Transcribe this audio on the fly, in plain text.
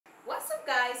up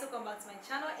guys, welcome back to my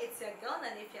channel. It's your girl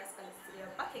Nendest studio,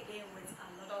 back again with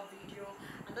another video,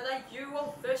 another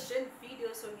Eurovision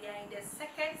video. So we are in the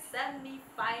second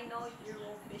semi-final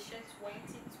Eurovision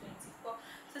 2024.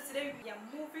 So today we are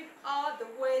moving all the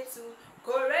way to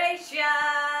Croatia.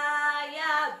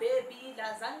 Yeah baby,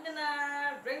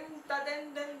 lasagna, ring da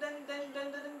dun dun dun dun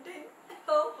dun dun dun.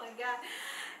 Oh my god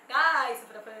guys,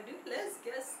 without further ado, let's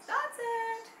get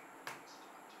started.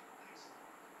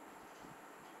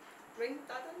 Ring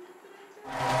da dun dun dun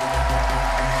dun.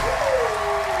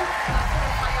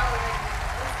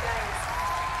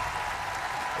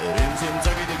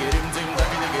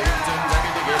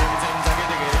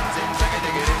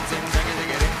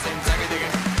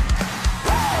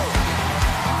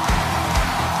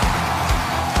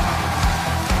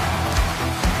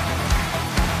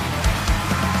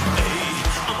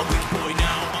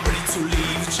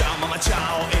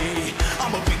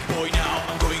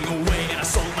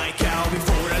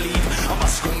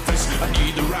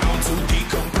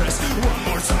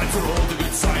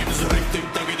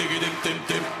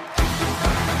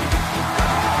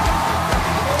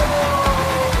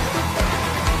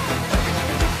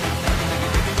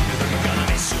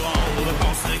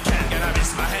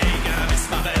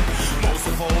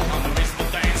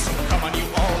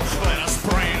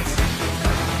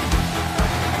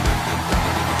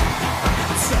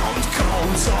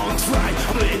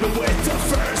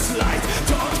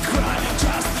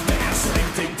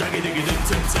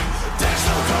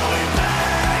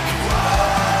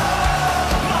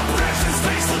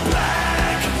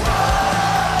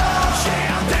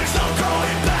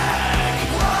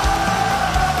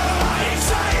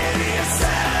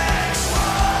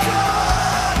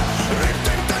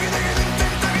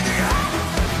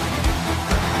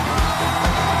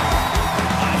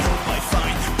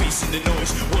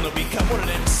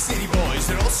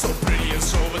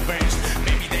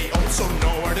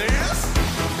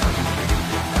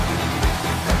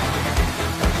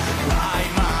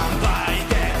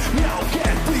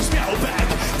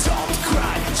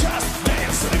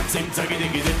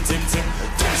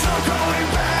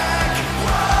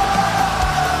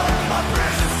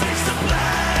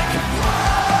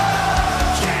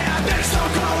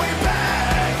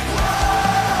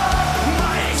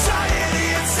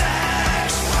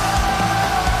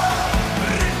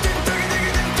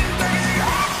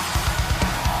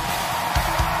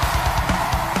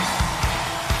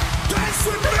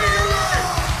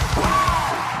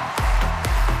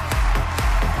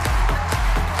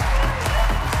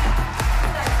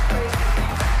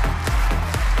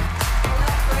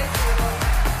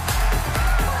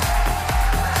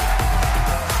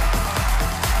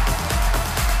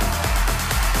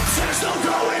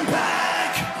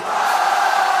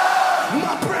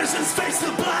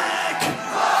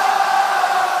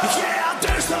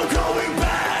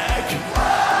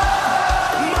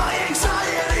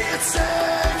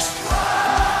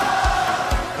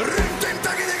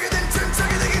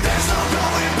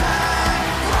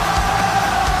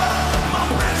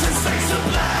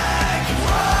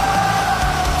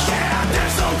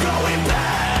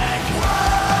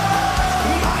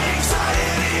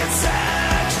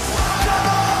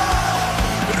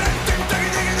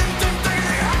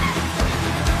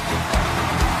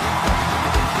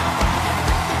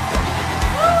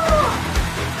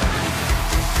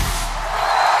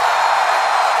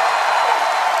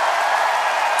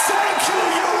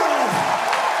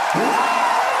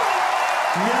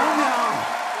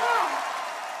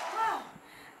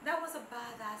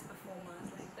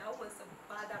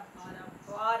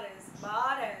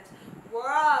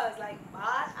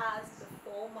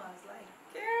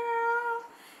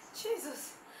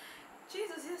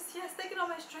 Jesus, taking all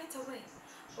my strength away.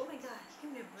 Oh my God, give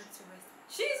me a break to rest.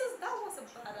 Jesus, that was a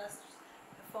badass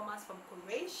performance from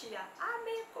Croatia. I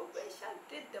mean, Croatia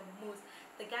did the most.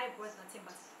 The guy brought nothing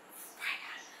but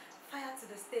fire to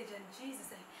the stage, and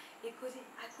Jesus, I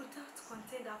could not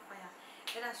contain that fire.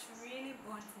 It has really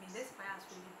burnt me. This fire has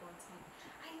really burnt me.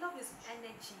 I love his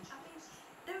energy. I mean,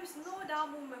 there is no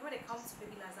doubt movement when it comes to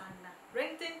baby lasagna.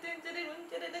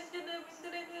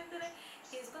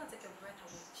 He's gonna take your breath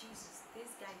away. Jesus,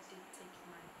 this guy did take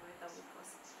my breath away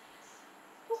because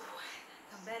I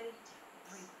can barely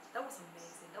breathe. That was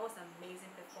amazing. That was an amazing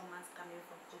performance coming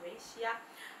from Croatia.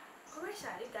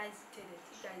 Croatia, you guys did it.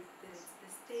 You guys did it.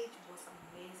 The stage was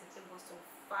amazing. It was on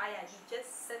fire. He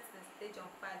just set the stage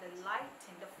on fire. The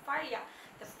lighting, the fire,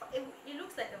 it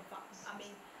looks like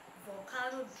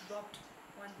volcano dropped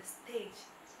on the stage.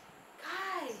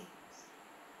 Guy,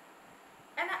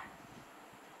 and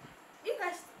you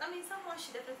guys, someone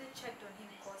should definitely check on him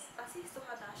because as he still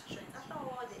had that strength after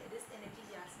all this energy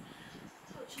he has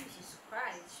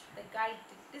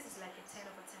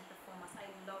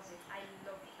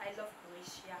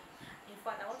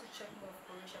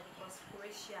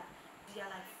Croatia, they are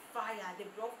like fire. They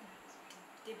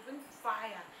bring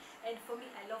fire. And for me,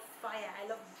 I love fire. I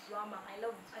love drama. I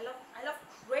love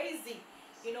crazy.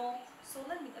 You know. So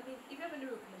I mean, if you have any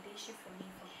recommendation for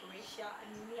me from Croatia,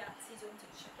 and me at season to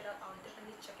check it out, I'll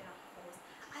definitely check it out. Of course,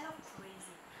 I love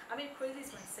crazy. I mean, crazy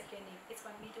is my second name. It's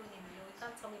my middle name. You know, you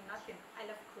can't tell me nothing. I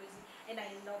love crazy, and I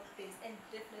love this, and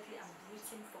definitely I'm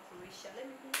rooting for Croatia. Let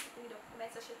me know in the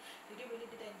comment section. Did you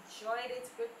really enjoy it?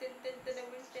 Did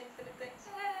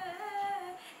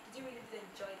you really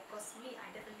enjoy it? Because me,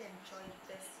 I definitely enjoyed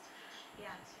this.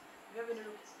 Yeah. If you have any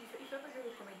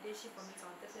recommendation for me, so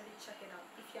I'll definitely check it out.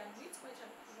 If you are new to my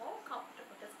channel, welcome. Don't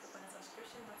forget to click on the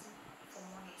subscription button for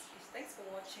more notifications. Thanks for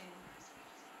watching.